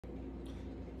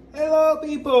Hello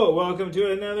people, welcome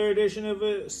to another edition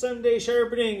of Sunday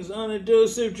Sharpenings on a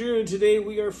Dose of Drew. Today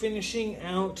we are finishing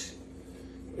out,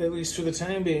 at least for the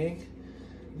time being,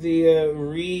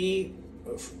 the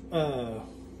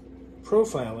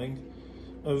profiling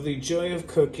of the Joy of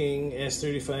Cooking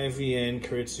S35VN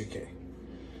Karitsuke.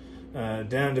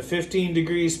 Down to 15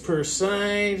 degrees per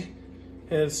side.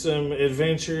 Had some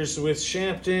adventures with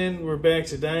Shapton. We're back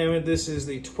to diamond. This is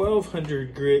the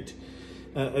 1200 grit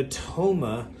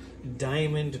Atoma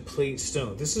diamond plate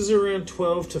stone. This is around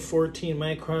 12 to 14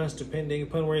 microns depending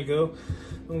upon where you go.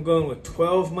 I'm going with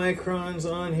 12 microns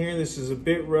on here. This is a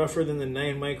bit rougher than the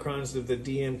 9 microns of the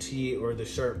DMT or the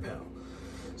SharpPal.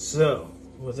 So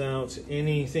without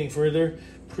anything further,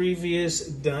 previous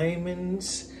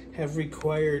diamonds have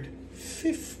required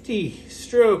 50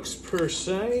 strokes per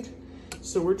side.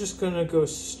 So we're just gonna go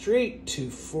straight to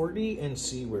 40 and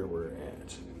see where we're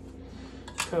at.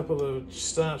 Couple of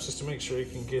stops just to make sure I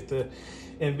can get the,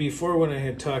 and before when I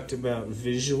had talked about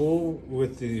visual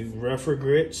with the rougher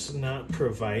grits not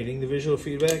providing the visual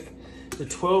feedback, the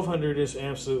 1200 is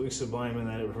absolutely sublime in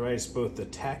that it provides both the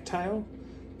tactile,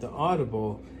 the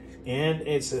audible, and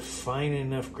it's a fine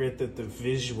enough grit that the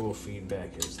visual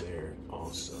feedback is there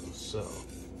also. So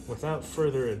without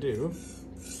further ado,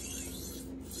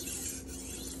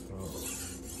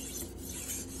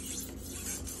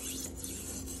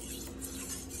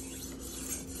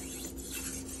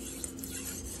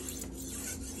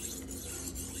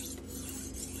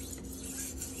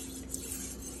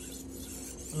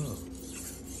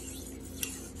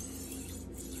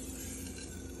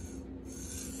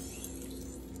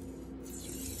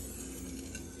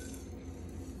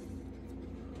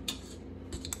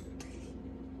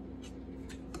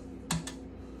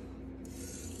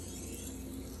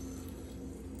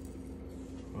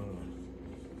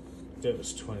 that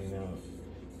was 20 now.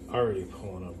 Already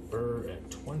pulling a burr at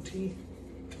 20.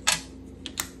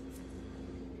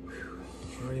 Whew.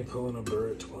 Already pulling a burr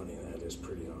at 20. That is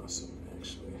pretty awesome,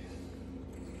 actually.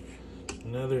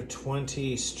 Another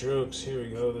 20 strokes. Here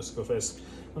we go. Let's go fast.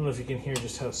 I don't know if you can hear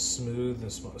just how smooth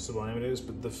and sublime it is,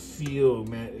 but the feel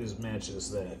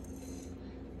matches that.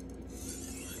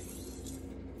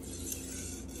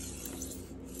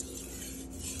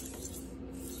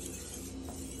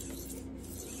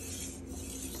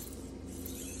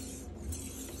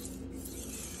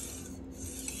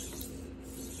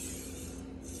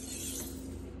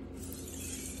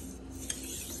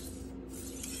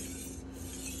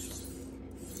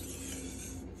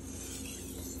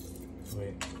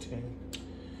 Wait, 10.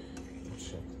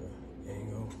 Check the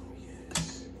angle.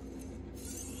 Yes.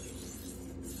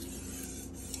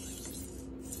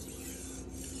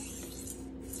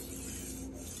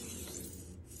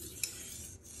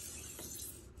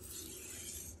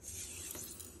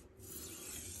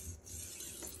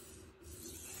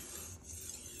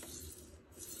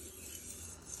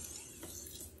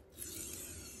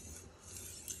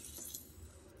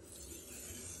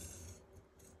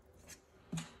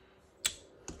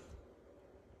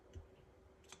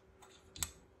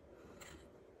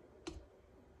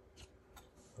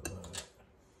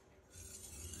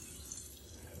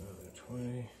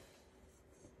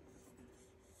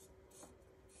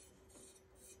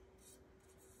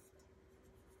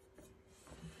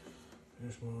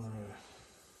 There's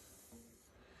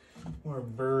more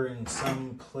burr in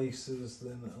some places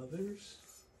than others,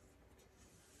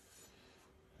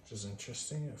 which is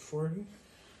interesting at 40.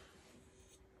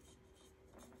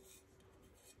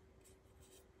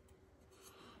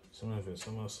 Some of it's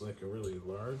almost like a really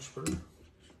large burr, but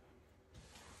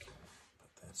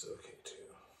that's okay too.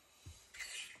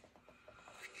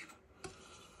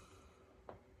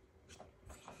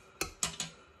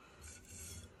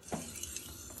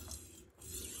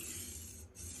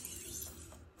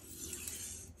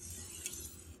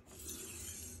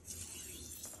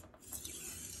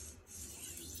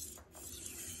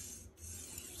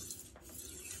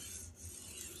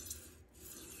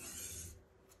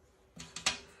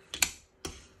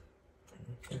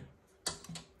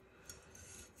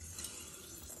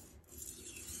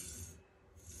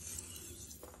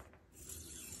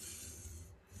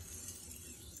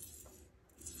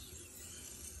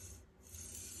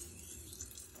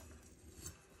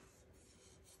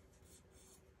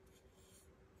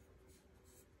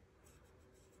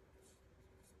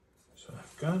 So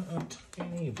I've got a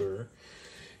tiny burr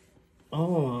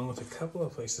all along with a couple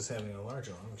of places having a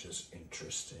larger one, which is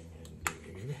interesting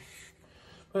indeed.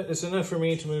 But it's enough for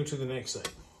me to move to the next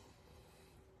site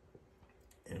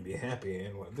and be happy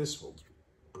in what this will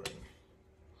bring.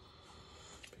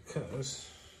 Because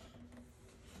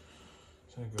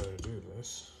as I go to do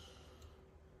this,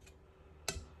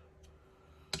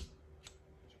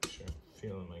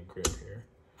 feeling my grip here.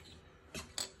 Which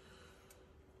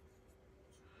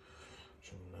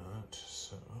I'm not,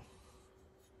 so.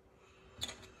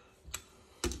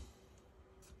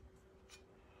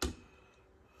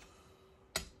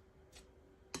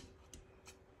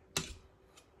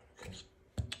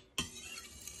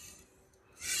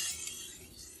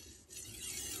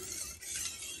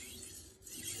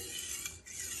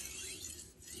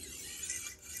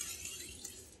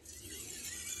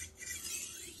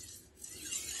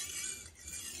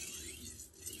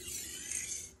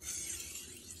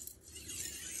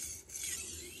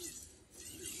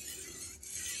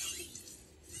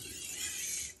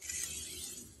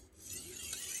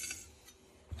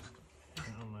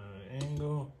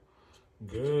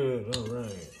 Good, all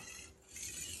right.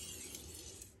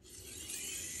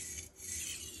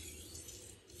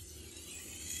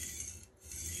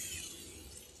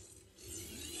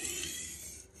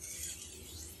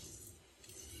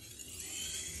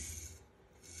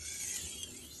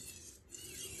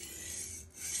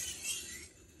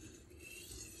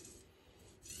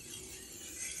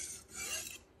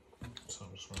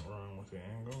 Something went wrong with the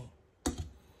angle.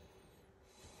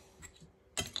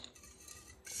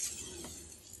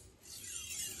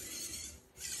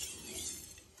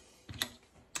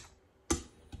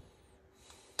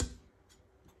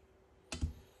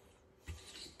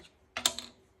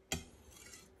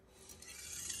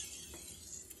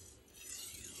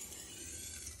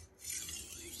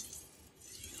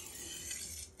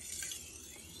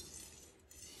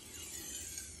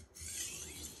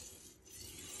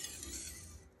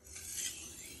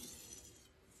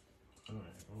 Alright,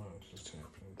 well, just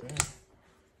happening there.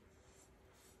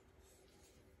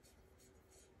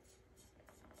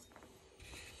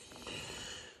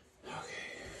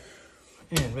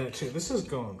 Okay. And that too, this is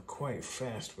going quite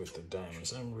fast with the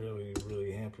diamonds. I'm really,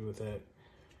 really happy with that.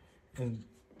 And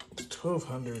the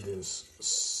 1200 is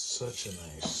such a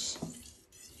nice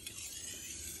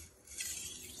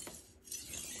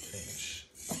finish.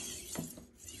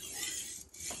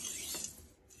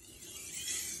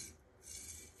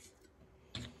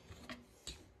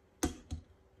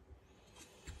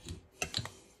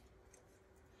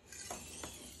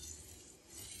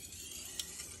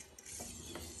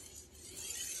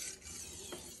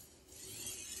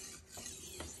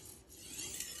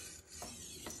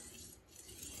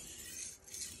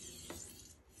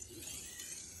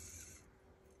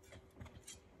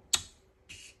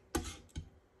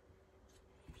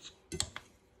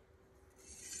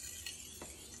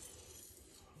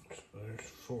 There's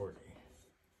 40.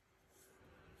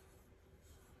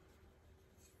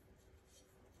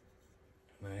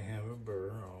 And I have a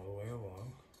burr all the way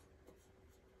along.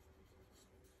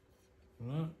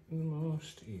 Not the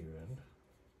most even.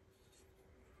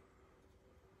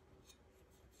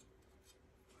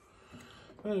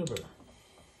 But a burr.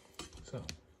 So,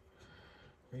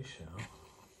 we shall.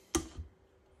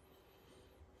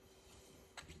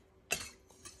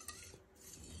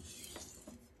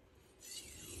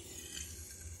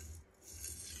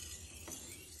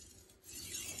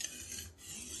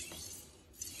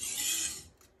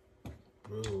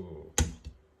 Ooh.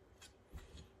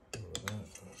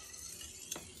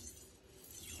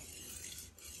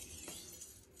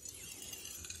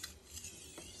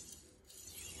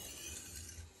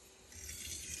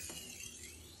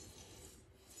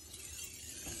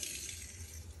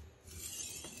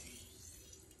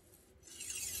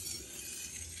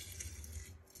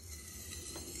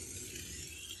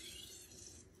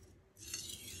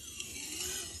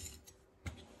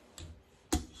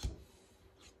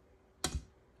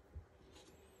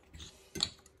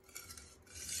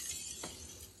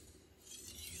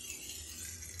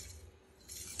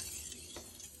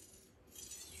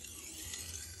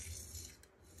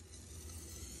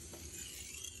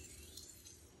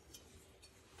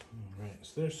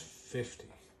 So there's 50.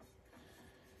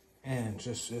 And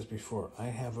just as before, I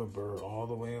have a burr all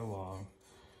the way along.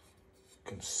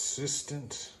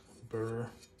 Consistent burr.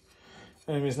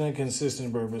 I mean, it's not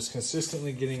consistent burr, but it's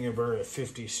consistently getting a burr at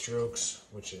 50 strokes,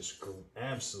 which is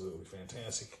absolutely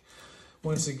fantastic.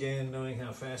 Once again, knowing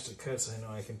how fast it cuts, I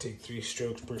know I can take 3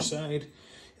 strokes per side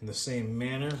in the same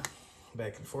manner,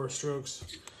 back and forth strokes,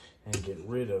 and get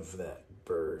rid of that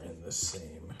burr in the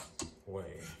same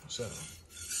way. So.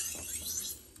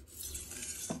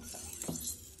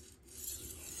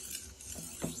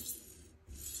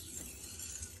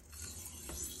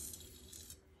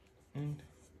 And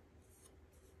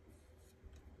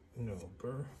no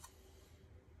burr.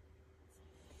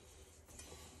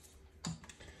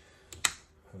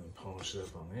 And then polish it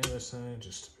up on the other side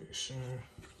just to be sure.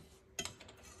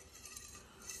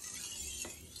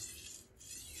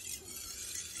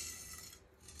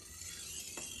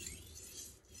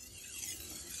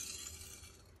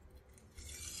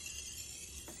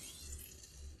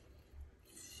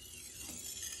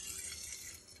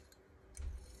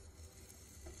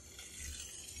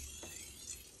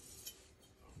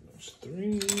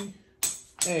 3.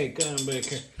 Hey, come back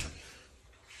here.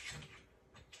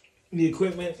 The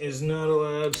equipment is not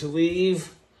allowed to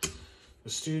leave the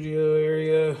studio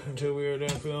area until we are done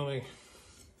filming.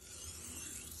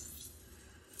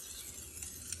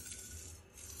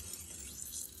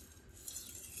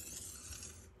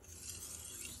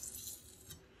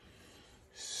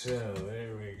 So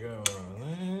there we go on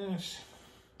that.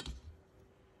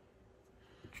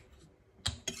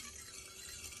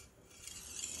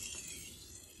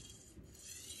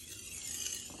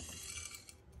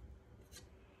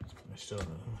 I still don't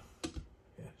know.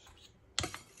 Yes.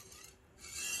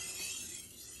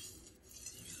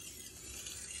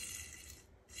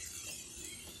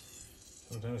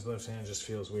 Sometimes the left hand just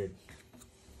feels weird.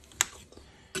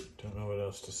 Don't know what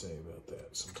else to say about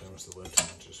that. Sometimes the left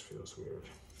hand just feels weird.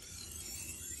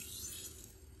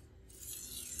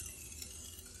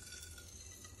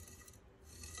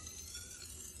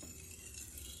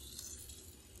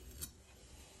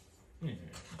 Yeah.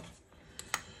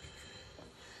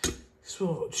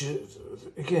 So,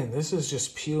 again, this is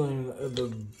just peeling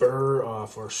the burr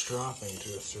off or stropping to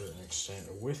a certain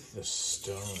extent with the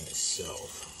stone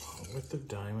itself, with the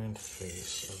diamond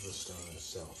face of the stone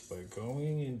itself. By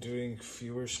going and doing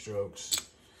fewer strokes,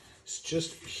 it's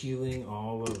just peeling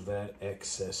all of that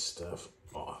excess stuff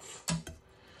off.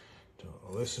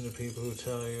 Don't listen to people who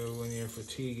tell you when you're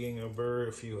fatiguing a burr.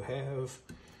 If you have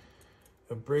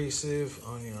abrasive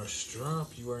on your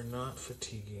strop, you are not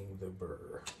fatiguing the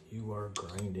burr. You are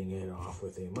grinding it off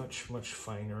with a much, much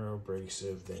finer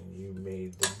abrasive than you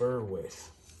made the burr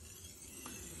with.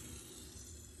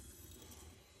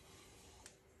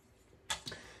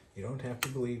 You don't have to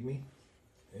believe me.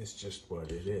 It's just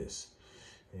what it is.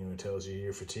 Anyone tells you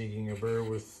you're fatiguing a burr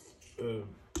with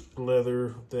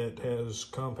leather that has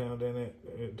compound in it,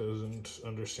 it doesn't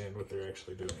understand what they're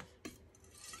actually doing.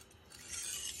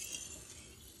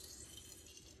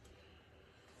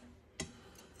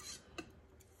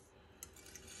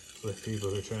 With people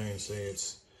who try and say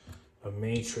it's a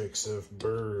matrix of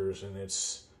burrs and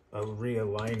it's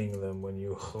realigning them when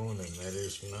you hone them. That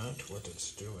is not what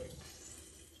it's doing.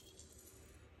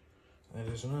 That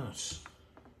is not.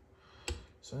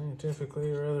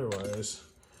 Scientifically or otherwise,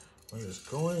 what is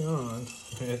going on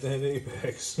at that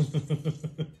apex?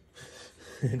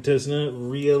 It does not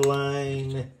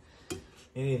realign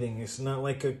anything. It's not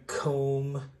like a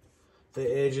comb. The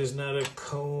edge is not a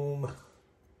comb.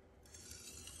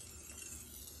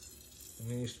 It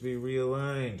needs to be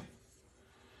realigned.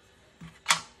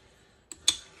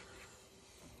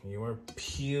 You are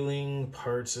peeling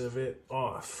parts of it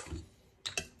off.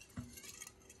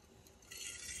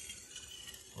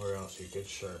 Or else you could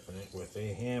sharpen it with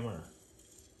a hammer.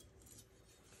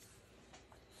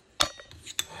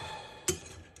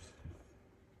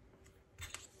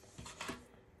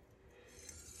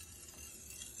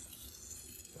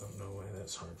 Don't know why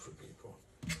that's hard for people.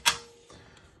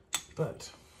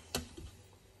 But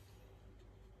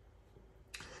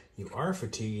you are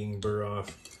fatiguing burr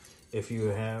off if you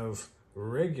have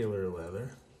regular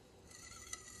leather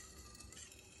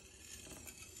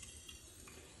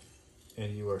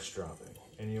and you are stropping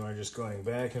and you are just going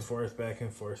back and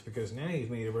forth because now you've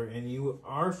made a burr and you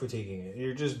are fatiguing it.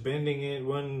 You're just bending it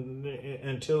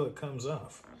until it comes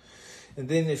off. And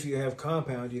then if you have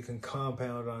compound, you can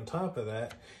compound on top of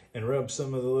that and rub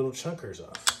some of the little chunkers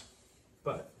off.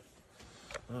 But,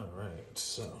 all right,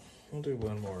 so we'll do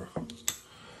one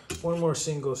more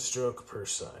single stroke per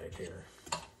side here.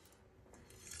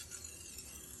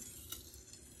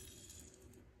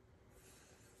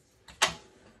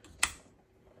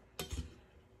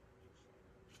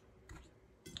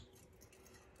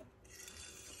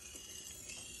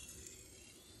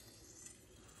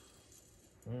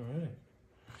 All right.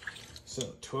 So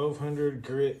 1200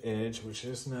 grit edge, which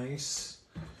is nice.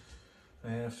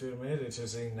 I have to admit, it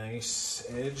is a nice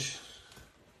edge.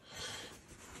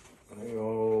 The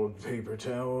old paper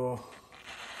towel.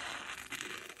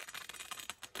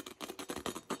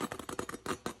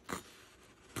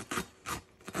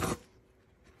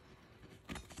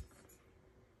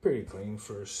 Pretty clean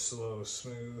for a slow,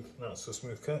 smooth, not so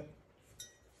smooth cut.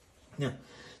 Now,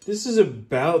 this is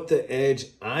about the edge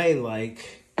I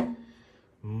like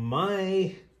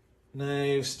my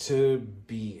knives to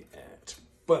be at.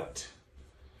 But,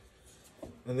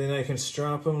 and then I can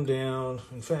strop them down.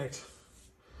 In fact,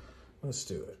 let's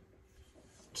do it.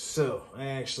 So I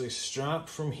actually strop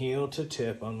from heel to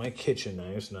tip on my kitchen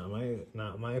knives, not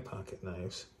my pocket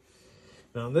knives.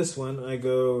 Now on this one, I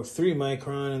go 3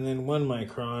 micron and then 1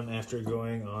 micron after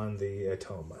going on the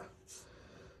Atoma.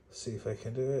 See if I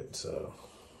can do it. So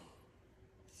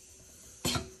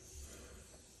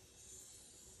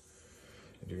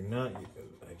do not use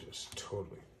it. I just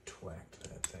totally twacked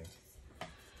that thing.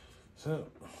 So,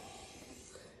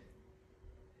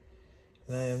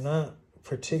 and I am not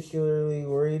particularly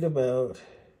worried about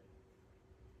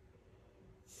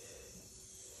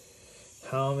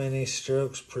how many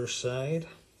strokes per side.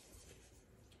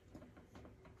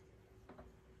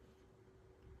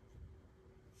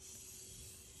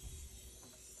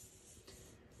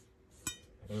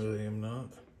 I really am not.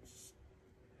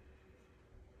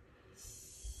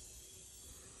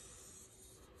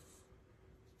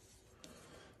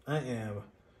 I am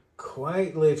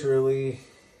quite literally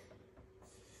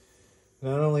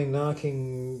not only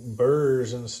knocking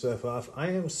burrs and stuff off, I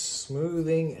am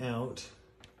smoothing out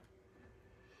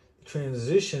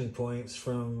transition points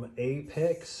from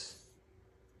apex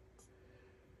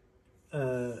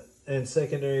and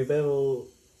secondary bevel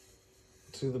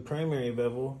to the primary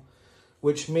bevel,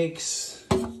 which makes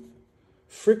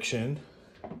friction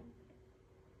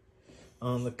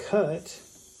on the cut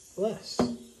less.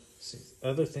 See, the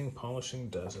other thing polishing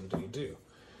does indeed do.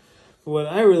 But what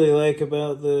I really like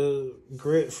about the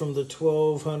grit from the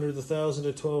 1200, the 1000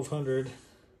 to 1200,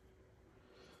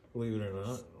 believe it or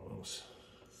not,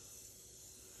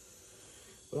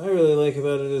 what I really like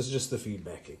about it is just the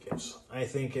feedback it gives. I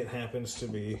think it happens to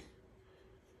be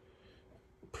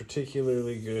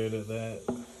particularly good at that.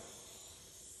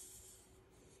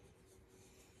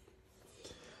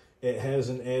 It has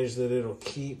an edge that it'll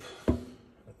keep.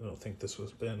 I don't think this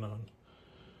was bent on.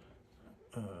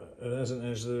 It has an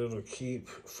edge that it'll keep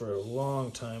for a long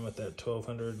time at that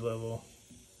 1200 level,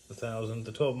 the 1000,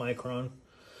 the 12 micron,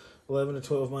 11 to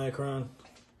 12 micron.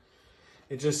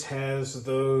 It just has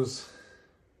those,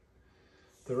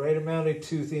 the right amount of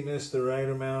toothiness, the right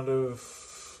amount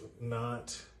of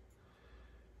knot.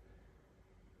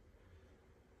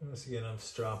 Once again, I'm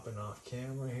stropping off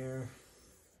camera here.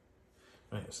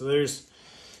 All right, so there's,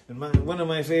 one of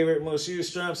my favorite, most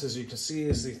used strops, as you can see,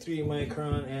 is the 3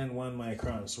 micron and 1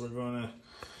 micron. So we're going to,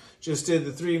 just did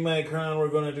the 3 micron, we're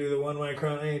going to do the 1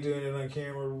 micron. I ain't doing it on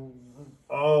camera,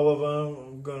 all of them.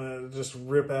 I'm going to just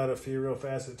rip out a few real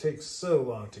fast. It takes so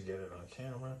long to get it on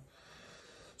camera.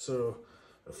 So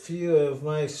a few of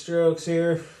my strokes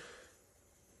here.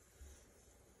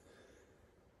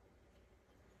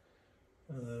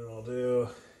 And then I'll do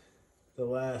the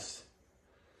last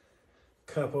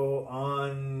couple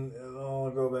on, and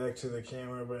I'll go back to the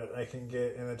camera, but I can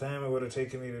get, in the time it would have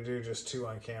taken me to do just 2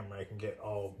 on camera, I can get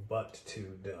all but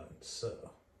 2 done. So,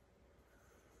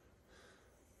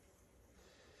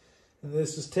 and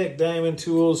this is Tech Diamond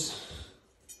Tools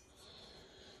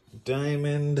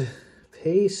Diamond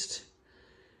Paste.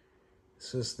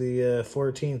 This is the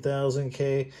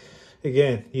 14,000K.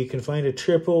 Again, you can find a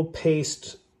triple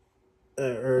paste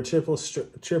or a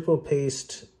triple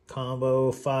paste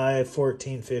combo,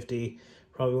 1450,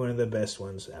 probably one of the best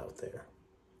ones out there.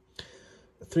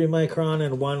 3 micron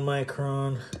and 1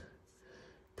 micron.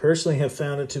 Personally have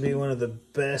found it to be one of the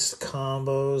best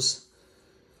combos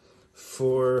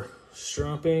for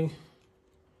stropping.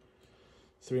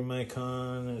 3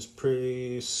 micron is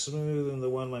pretty smooth, and the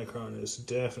 1 micron is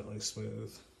definitely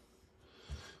smooth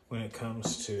when it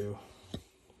comes to,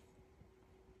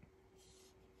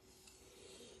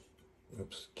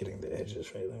 oops, getting the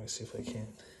edges right. Let me see if I can.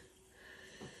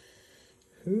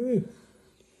 Ooh.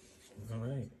 All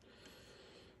right.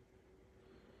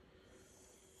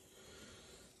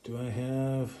 Do I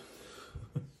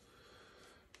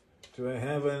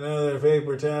have another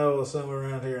paper towel somewhere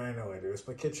around here? I know I do. It's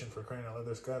my kitchen, for crying out loud.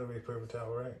 There's got to be a paper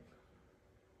towel, right?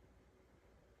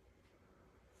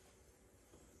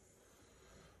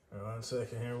 All right, 1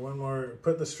 second here. One more.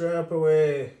 Put the strap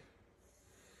away.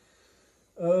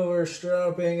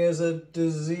 Overstropping is a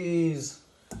disease.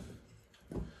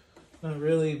 Not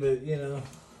really, but you know,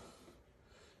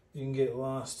 you can get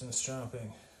lost in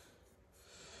stropping.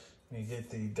 Let me get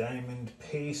the diamond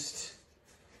paste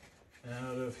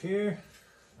out of here.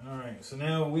 All right, so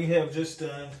now we have just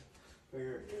done,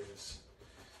 where is,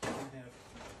 we have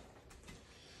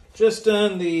just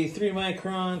done the 3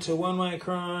 micron to 1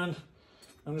 micron.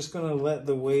 I'm just gonna let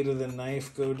the weight of the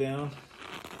knife go down.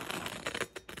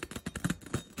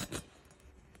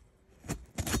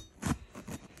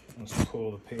 Let's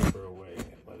pull the paper away and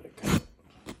let it cut.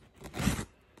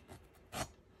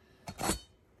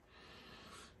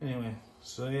 Anyway,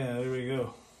 so yeah, there we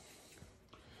go.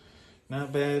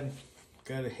 Not bad.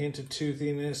 Got a hint of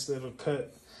toothiness that'll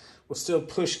cut. Will still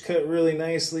push cut really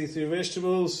nicely through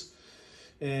vegetables,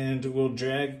 and will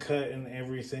drag cut and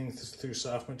everything through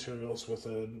soft materials with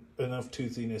enough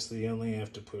toothiness that you only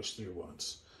have to push through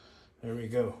once. There we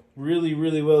go. Really,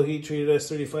 really well heat treated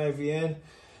S35VN.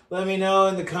 Let me know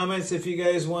in the comments if you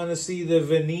guys want to see the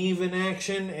Veneve in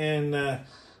action, and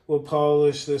we'll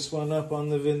polish this one up on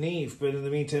the Veneve. But in the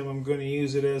meantime, I'm going to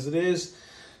use it as it is.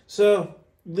 So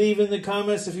leave in the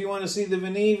comments if you want to see the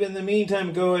Veneve. In the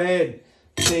meantime, go ahead,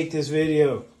 take this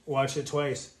video, watch it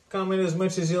twice, comment as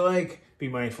much as you like, be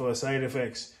mindful of side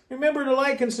effects. Remember to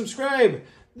like and subscribe.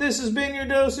 This has been your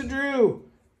Dose of Drew.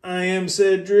 I am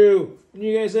said Drew. And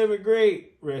you guys have a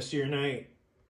great rest of your night.